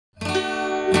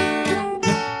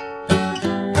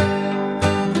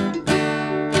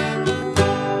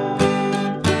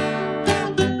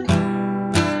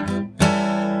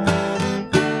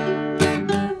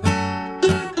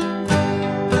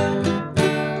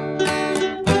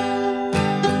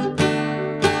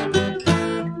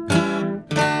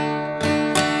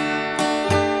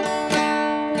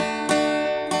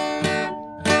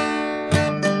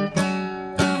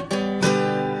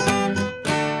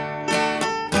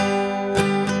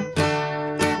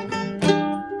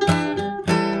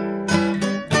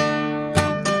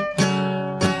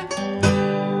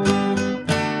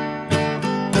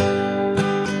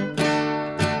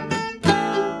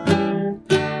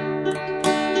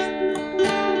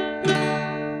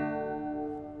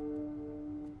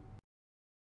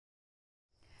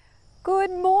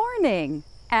Good morning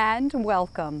and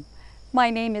welcome.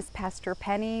 My name is Pastor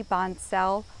Penny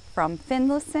Bonsell from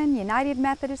Finlayson United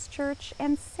Methodist Church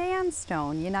and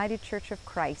Sandstone United Church of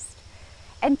Christ.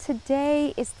 And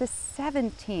today is the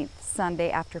 17th Sunday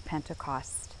after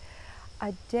Pentecost,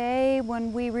 a day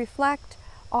when we reflect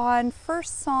on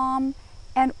First Psalm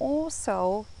and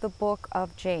also the book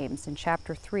of James in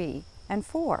chapter 3 and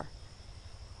 4.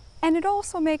 And it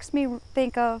also makes me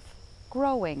think of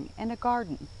growing in a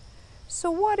garden. So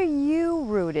what are you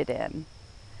rooted in?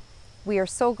 We are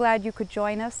so glad you could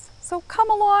join us, so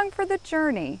come along for the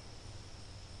journey.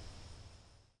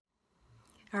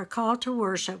 Our call to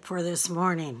worship for this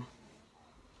morning.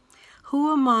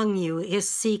 Who among you is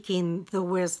seeking the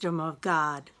wisdom of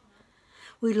God?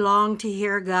 We long to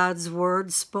hear God's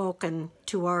word spoken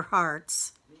to our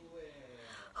hearts.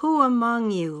 Who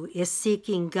among you is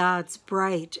seeking God's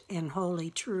bright and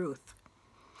holy truth?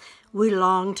 We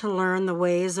long to learn the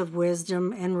ways of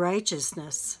wisdom and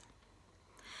righteousness.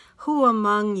 Who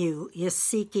among you is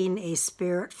seeking a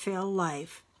spirit-filled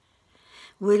life?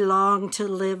 We long to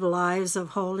live lives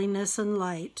of holiness and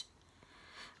light.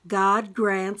 God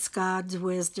grants God's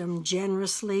wisdom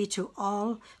generously to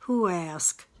all who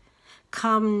ask.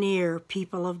 Come near,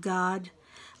 people of God.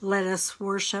 Let us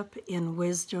worship in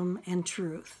wisdom and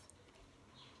truth.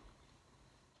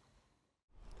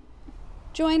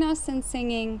 Join us in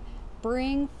singing,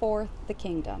 Bring Forth the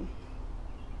Kingdom.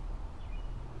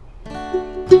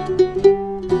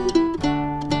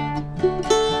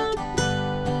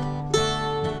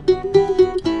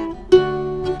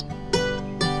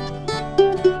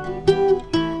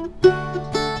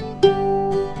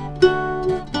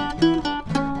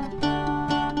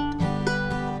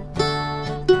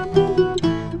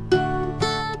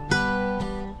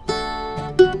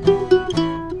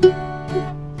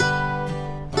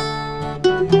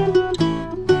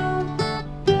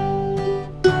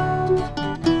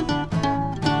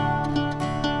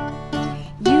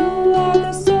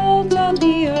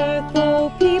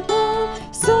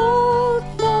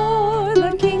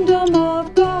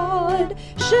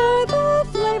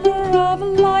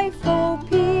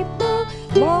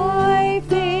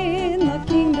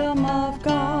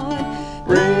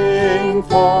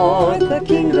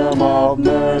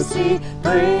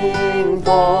 Bring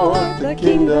forth the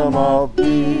kingdom of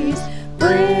peace.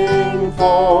 Bring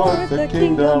forth the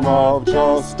kingdom of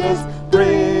justice.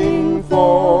 Bring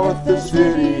forth the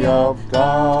city of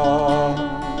God.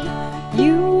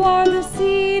 You are the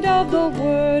seed of the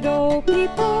word, O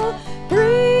people.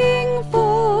 Bring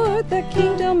forth the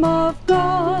kingdom of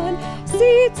God.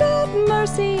 Seeds of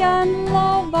mercy and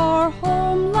love, our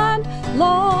homeland.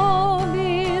 Love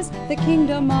is the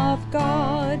kingdom of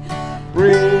God.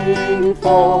 Bring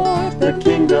forth the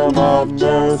kingdom of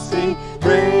mercy.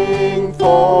 Bring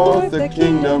forth the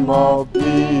kingdom of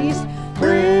peace.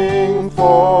 Bring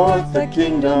forth the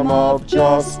kingdom of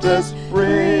justice.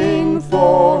 Bring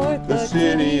forth the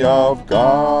city of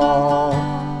God.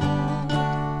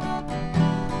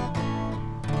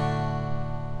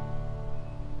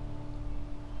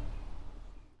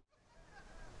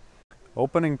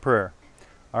 Opening prayer.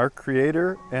 Our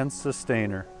Creator and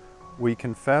Sustainer, we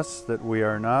confess that we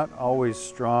are not always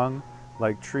strong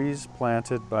like trees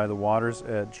planted by the water's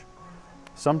edge.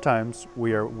 Sometimes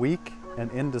we are weak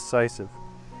and indecisive.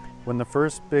 When the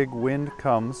first big wind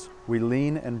comes, we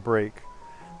lean and break.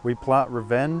 We plot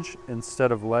revenge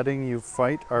instead of letting you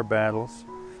fight our battles.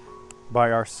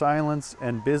 By our silence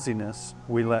and busyness,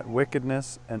 we let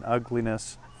wickedness and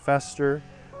ugliness fester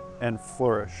and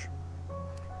flourish.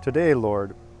 Today,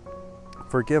 Lord,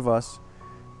 forgive us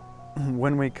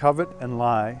when we covet and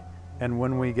lie, and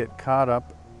when we get caught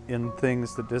up in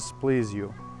things that displease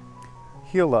you.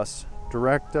 Heal us,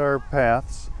 direct our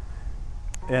paths,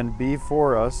 and be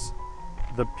for us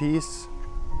the peace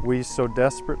we so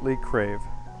desperately crave.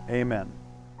 Amen.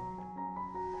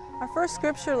 Our first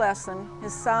scripture lesson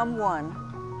is Psalm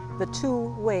 1, the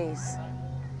two ways.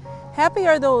 Happy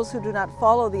are those who do not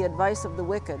follow the advice of the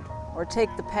wicked, or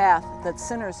take the path that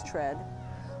sinners tread,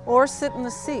 or sit in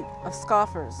the seat of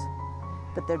scoffers.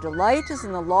 But their delight is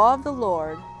in the law of the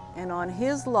Lord, and on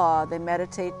His law they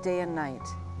meditate day and night.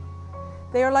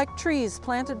 They are like trees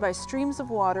planted by streams of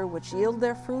water, which yield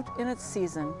their fruit in its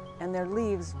season, and their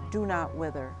leaves do not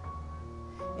wither.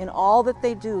 In all that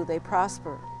they do, they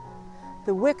prosper.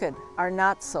 The wicked are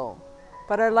not so,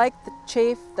 but are like the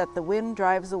chaff that the wind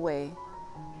drives away.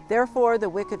 Therefore the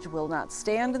wicked will not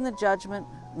stand in the judgment,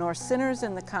 nor sinners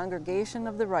in the congregation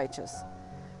of the righteous.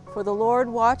 For the Lord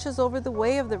watches over the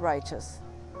way of the righteous,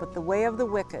 but the way of the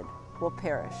wicked will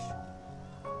perish.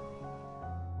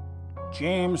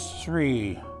 James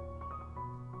 3.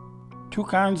 Two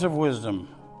kinds of wisdom.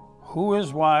 Who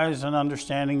is wise and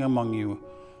understanding among you?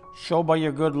 Show by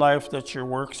your good life that your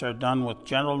works are done with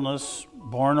gentleness,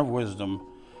 born of wisdom.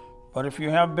 But if you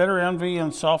have bitter envy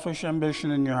and selfish ambition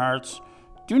in your hearts,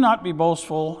 do not be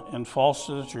boastful and false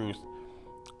to the truth.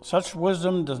 Such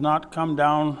wisdom does not come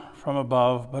down from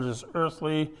above, but is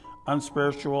earthly,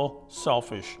 unspiritual,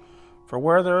 selfish. For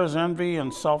where there is envy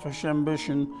and selfish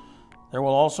ambition, there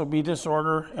will also be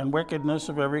disorder and wickedness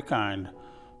of every kind.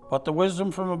 But the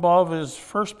wisdom from above is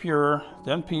first pure,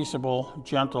 then peaceable,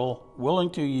 gentle, willing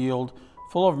to yield,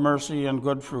 full of mercy and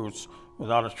good fruits,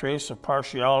 without a trace of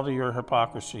partiality or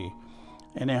hypocrisy.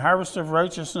 And a harvest of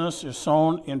righteousness is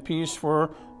sown in peace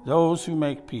for those who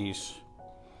make peace.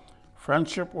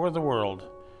 Friendship or the world.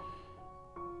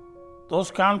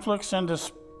 Those conflicts and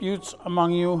disputes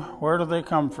among you, where do they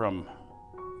come from?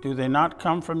 Do they not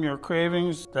come from your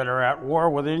cravings that are at war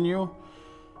within you?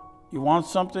 You want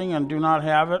something and do not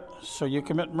have it, so you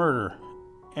commit murder.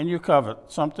 And you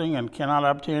covet something and cannot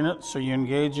obtain it, so you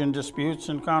engage in disputes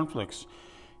and conflicts.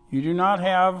 You do not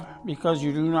have because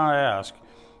you do not ask.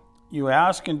 You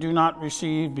ask and do not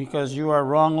receive because you are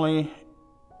wrongly,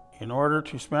 in order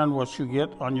to spend what you get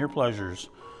on your pleasures.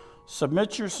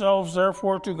 Submit yourselves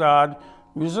therefore to God,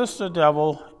 resist the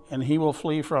devil, and he will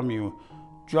flee from you.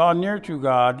 Draw near to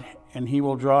God, and he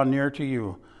will draw near to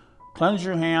you. Cleanse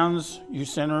your hands, you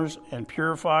sinners, and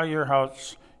purify your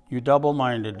hearts, you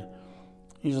double-minded.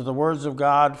 These are the words of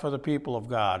God for the people of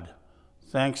God.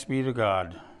 Thanks be to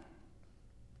God.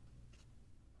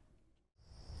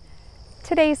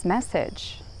 Today's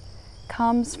message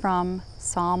comes from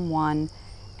Psalm 1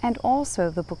 and also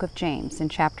the book of James in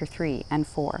chapter 3 and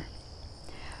 4.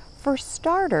 For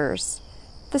starters,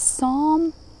 the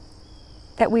psalm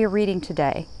that we are reading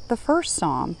today, the first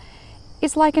psalm,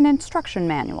 is like an instruction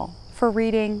manual for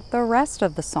reading the rest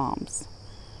of the Psalms.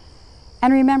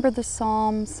 And remember, the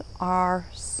Psalms are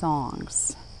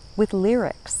songs with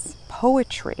lyrics,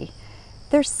 poetry.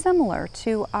 They're similar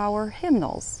to our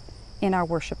hymnals in our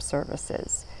worship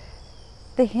services.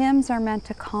 The hymns are meant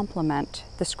to complement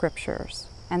the scriptures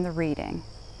and the reading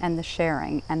and the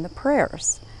sharing and the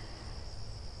prayers.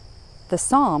 The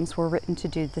Psalms were written to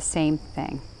do the same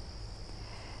thing.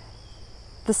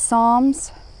 The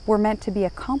Psalms were meant to be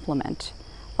a complement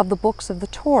of the books of the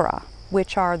Torah,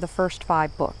 which are the first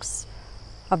 5 books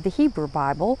of the Hebrew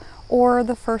Bible, or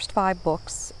the first 5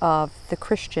 books of the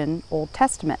Christian Old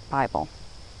Testament Bible.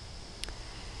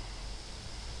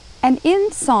 And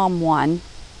in Psalm 1,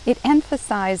 it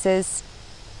emphasizes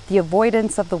the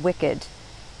avoidance of the wicked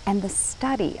and the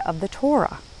study of the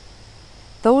Torah.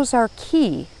 Those are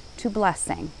key to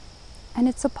blessing, and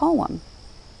it's a poem.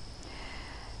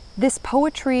 This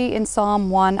poetry in Psalm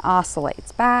 1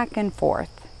 oscillates back and forth.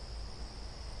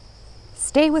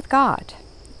 Stay with God,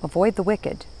 avoid the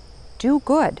wicked, do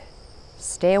good,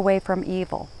 stay away from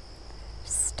evil,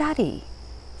 study,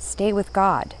 stay with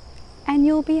God, and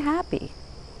you'll be happy.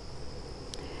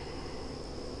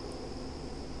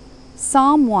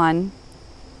 Psalm 1,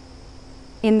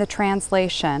 in the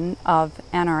translation of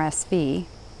NRSV,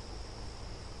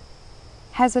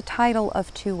 has a title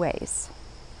of 2 ways.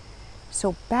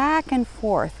 So back and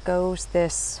forth goes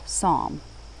this psalm.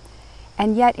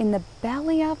 And yet in the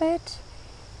belly of it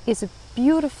is a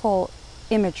beautiful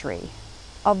imagery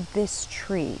of this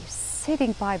tree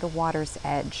sitting by the water's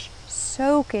edge,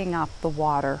 soaking up the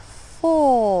water,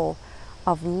 full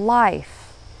of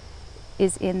life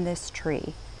is in this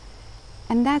tree.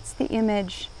 And that's the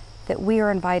image that we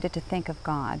are invited to think of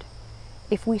God.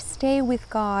 If we stay with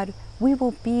God, we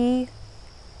will be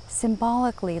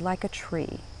symbolically like a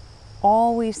tree,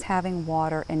 always having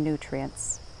water and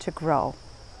nutrients to grow.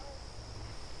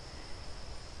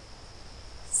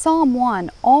 Psalm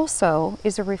 1 also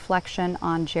is a reflection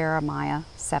on Jeremiah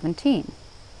 17.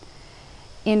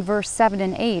 In verse 7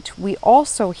 and 8, we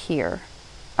also hear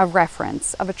a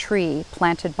reference of a tree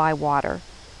planted by water,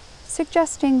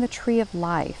 suggesting the tree of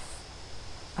life,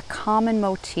 a common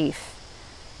motif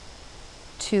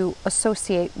to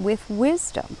associate with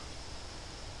wisdom,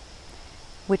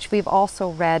 which we've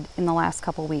also read in the last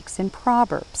couple weeks in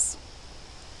Proverbs.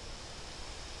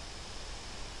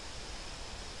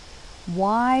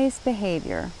 Wise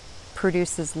behavior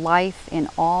produces life in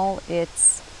all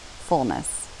its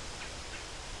fullness.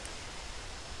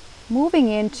 Moving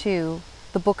into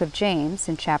the book of James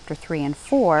in chapter 3 and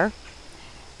 4,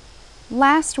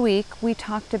 last week we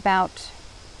talked about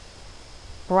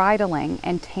bridling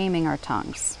and taming our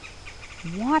tongues.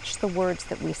 Watch the words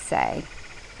that we say.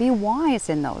 Be wise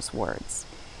in those words.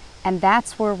 And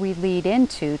that's where we lead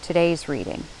into today's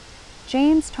reading.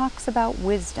 James talks about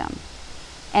wisdom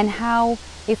and how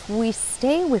if we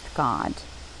stay with God,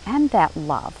 and that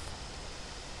love.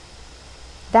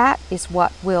 That is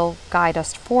what will guide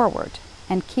us forward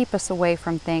and keep us away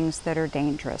from things that are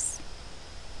dangerous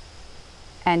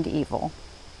and evil.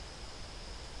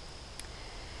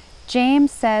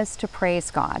 James says to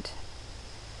praise God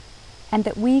and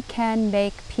that we can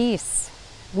make peace.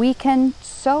 We can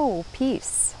sow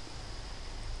peace.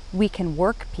 We can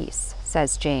work peace,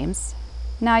 says James.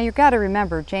 Now you've got to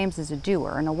remember, James is a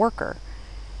doer and a worker.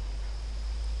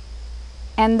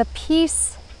 And the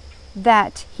peace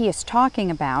that he is talking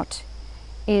about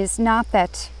is not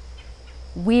that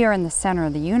we are in the center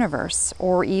of the universe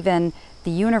or even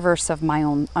the universe of my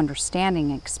own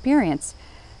understanding and experience.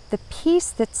 The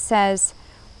peace that says,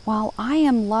 while I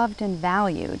am loved and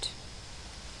valued,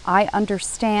 I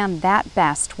understand that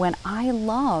best when I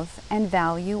love and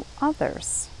value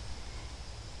others.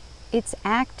 It's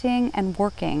acting and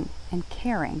working and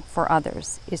caring for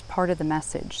others is part of the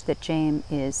message that James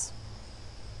is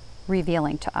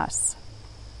revealing to us.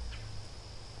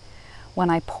 When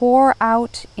I pour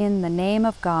out in the name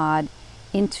of God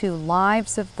into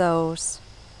lives of those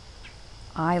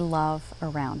I love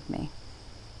around me.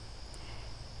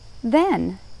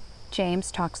 Then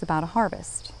James talks about a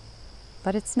harvest,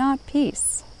 but it's not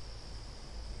peace.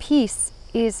 Peace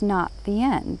is not the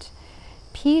end.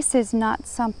 Peace is not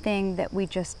something that we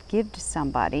just give to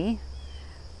somebody,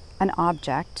 an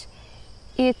object.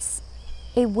 It's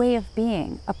a way of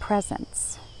being, a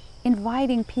presence,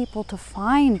 inviting people to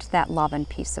find that love and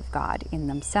peace of God in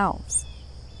themselves.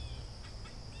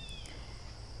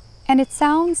 And it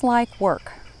sounds like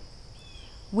work,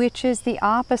 which is the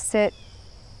opposite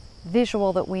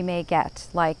visual that we may get,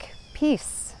 like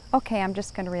peace. Okay, I'm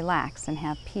just going to relax and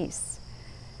have peace.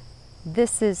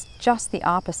 This is just the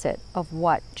opposite of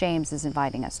what James is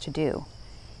inviting us to do.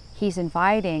 He's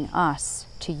inviting us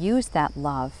to use that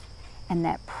love and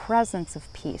that presence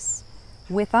of peace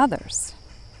with others.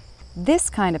 This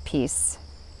kind of peace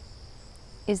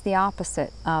is the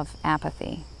opposite of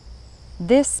apathy.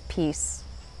 This peace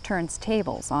turns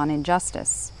tables on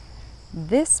injustice.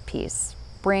 This peace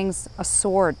brings a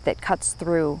sword that cuts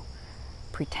through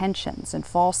pretensions and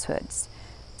falsehoods,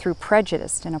 through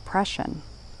prejudice and oppression.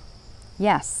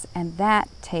 Yes, and that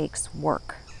takes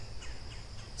work.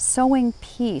 Sowing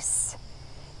peace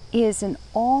is an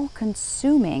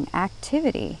all-consuming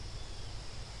activity,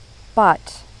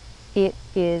 but it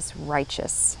is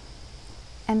righteous.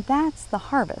 And that's the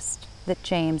harvest that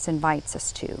James invites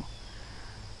us to.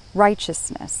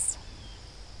 Righteousness.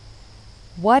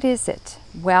 What is it?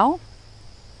 Well,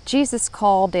 Jesus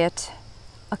called it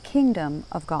a kingdom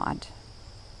of God.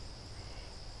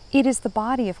 It is the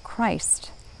body of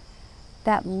Christ,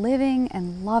 that living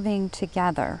and loving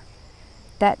together,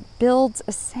 that builds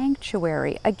a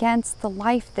sanctuary against the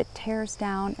life that tears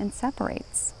down and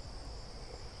separates.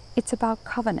 It's about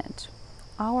covenant,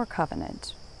 our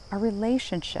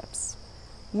relationships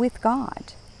with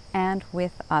God and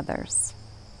with others.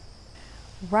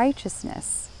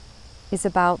 Righteousness is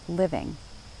about living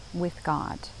with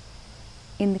God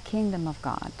in the kingdom of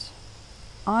God,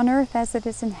 on earth as it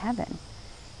is in heaven.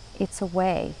 It's a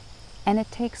way, and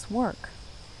it takes work.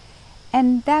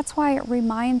 And that's why it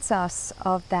reminds us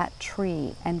of that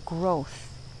tree and growth.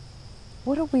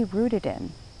 What are we rooted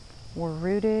in? We're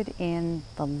rooted in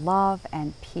the love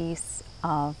and peace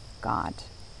of God.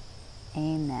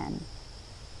 Amen.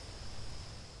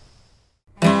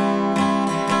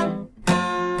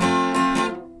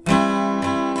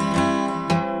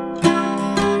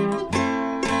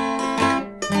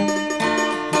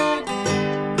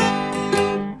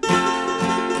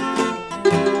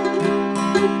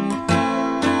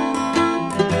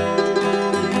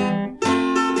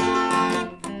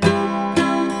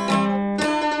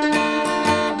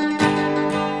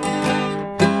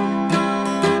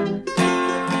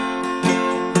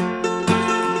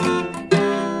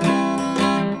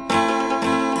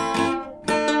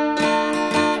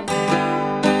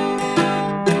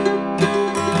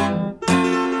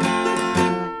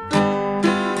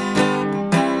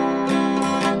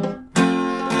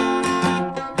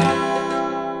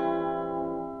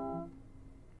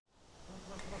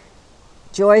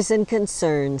 Joys and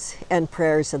concerns and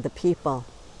prayers of the people.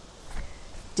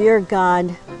 Dear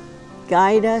God,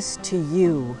 guide us to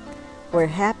you where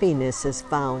happiness is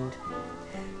found.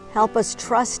 Help us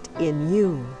trust in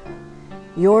you.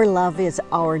 Your love is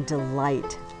our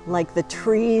delight, like the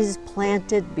trees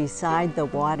planted beside the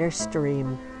water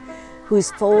stream,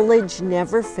 whose foliage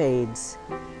never fades,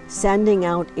 sending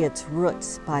out its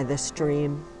roots by the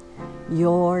stream.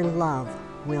 Your love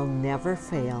will never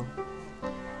fail.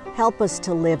 Help us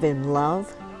to live in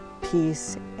love,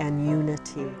 peace, and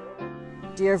unity.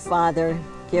 Dear Father,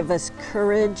 Give us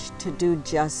courage to do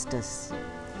justice.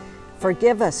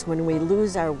 Forgive us when we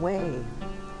lose our way.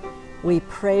 We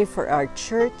pray for our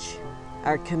church,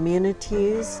 our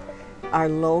communities, our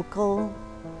local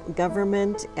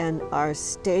government and our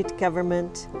state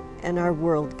government and our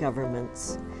world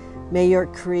governments. May your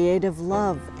creative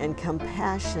love and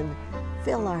compassion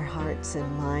fill our hearts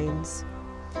and minds.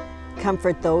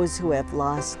 Comfort those who have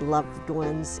lost loved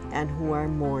ones and who are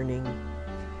mourning.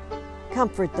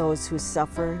 Comfort those who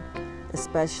suffer,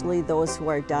 especially those who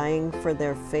are dying for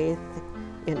their faith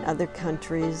in other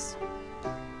countries.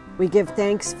 We give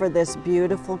thanks for this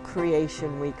beautiful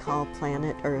creation we call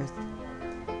planet Earth.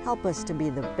 Help us to be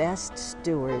the best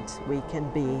stewards we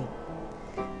can be.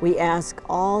 We ask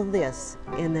all this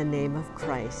in the name of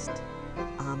Christ.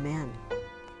 Amen.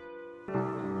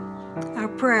 Our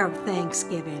prayer of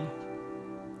thanksgiving.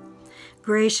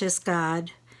 Gracious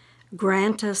God,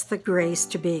 grant us the grace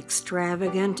to be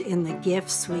extravagant in the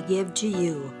gifts we give to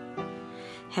you.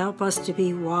 Help us to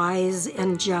be wise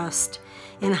and just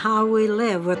in how we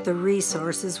live with the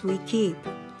resources we keep.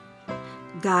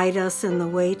 Guide us in the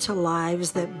way to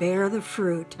lives that bear the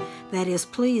fruit that is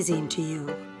pleasing to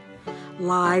you.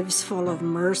 Lives full of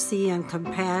mercy and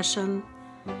compassion.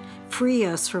 Free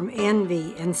us from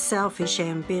envy and selfish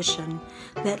ambition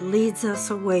that leads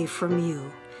us away from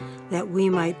you, that we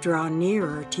might draw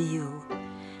nearer to you.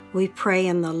 We pray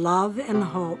in the love and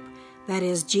hope that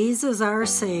is Jesus our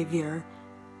Savior.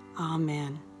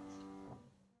 Amen.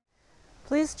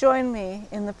 Please join me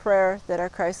in the prayer that our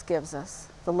Christ gives us,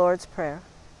 the Lord's Prayer.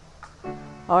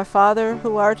 Our Father,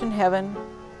 who art in heaven,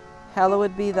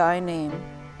 hallowed be thy name.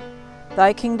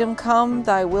 Thy kingdom come,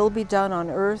 thy will be done on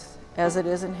earth as it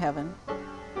is in heaven.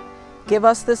 Give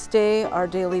us this day our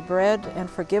daily bread, and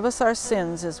forgive us our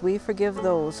sins as we forgive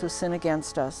those who sin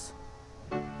against us.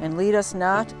 And lead us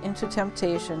not into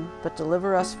temptation, but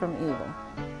deliver us from evil.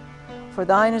 For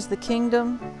thine is the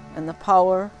kingdom, and the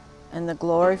power, and the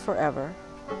glory forever.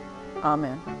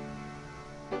 Amen.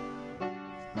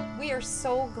 We are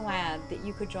so glad that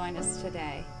you could join us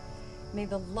today. May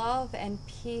the love and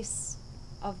peace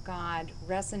of God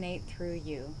resonate through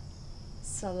you.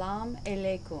 Salam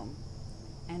alaikum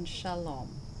and shalom.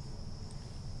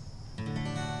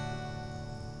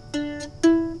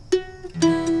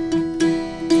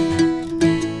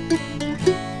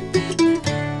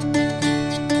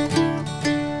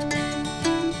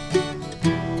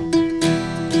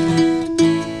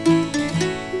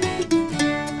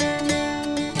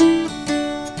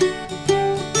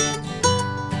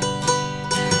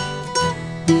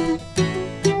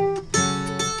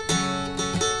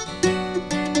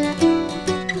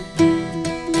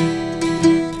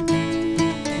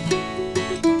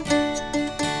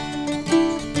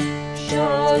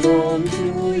 Shalom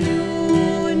to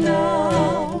you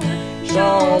now,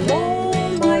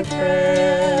 shalom my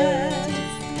friends.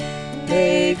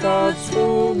 May God's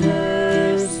full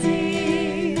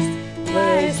mercies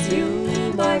bless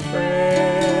you, my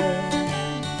friend.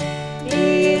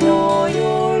 In all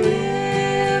your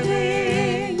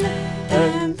living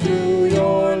and through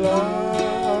your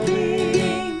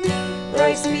loving,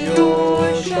 Christ be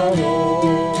your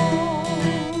shalom,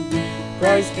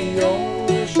 Christ be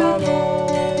your shalom.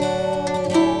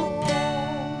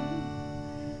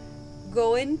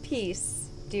 Go in peace,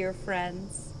 dear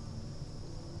friends.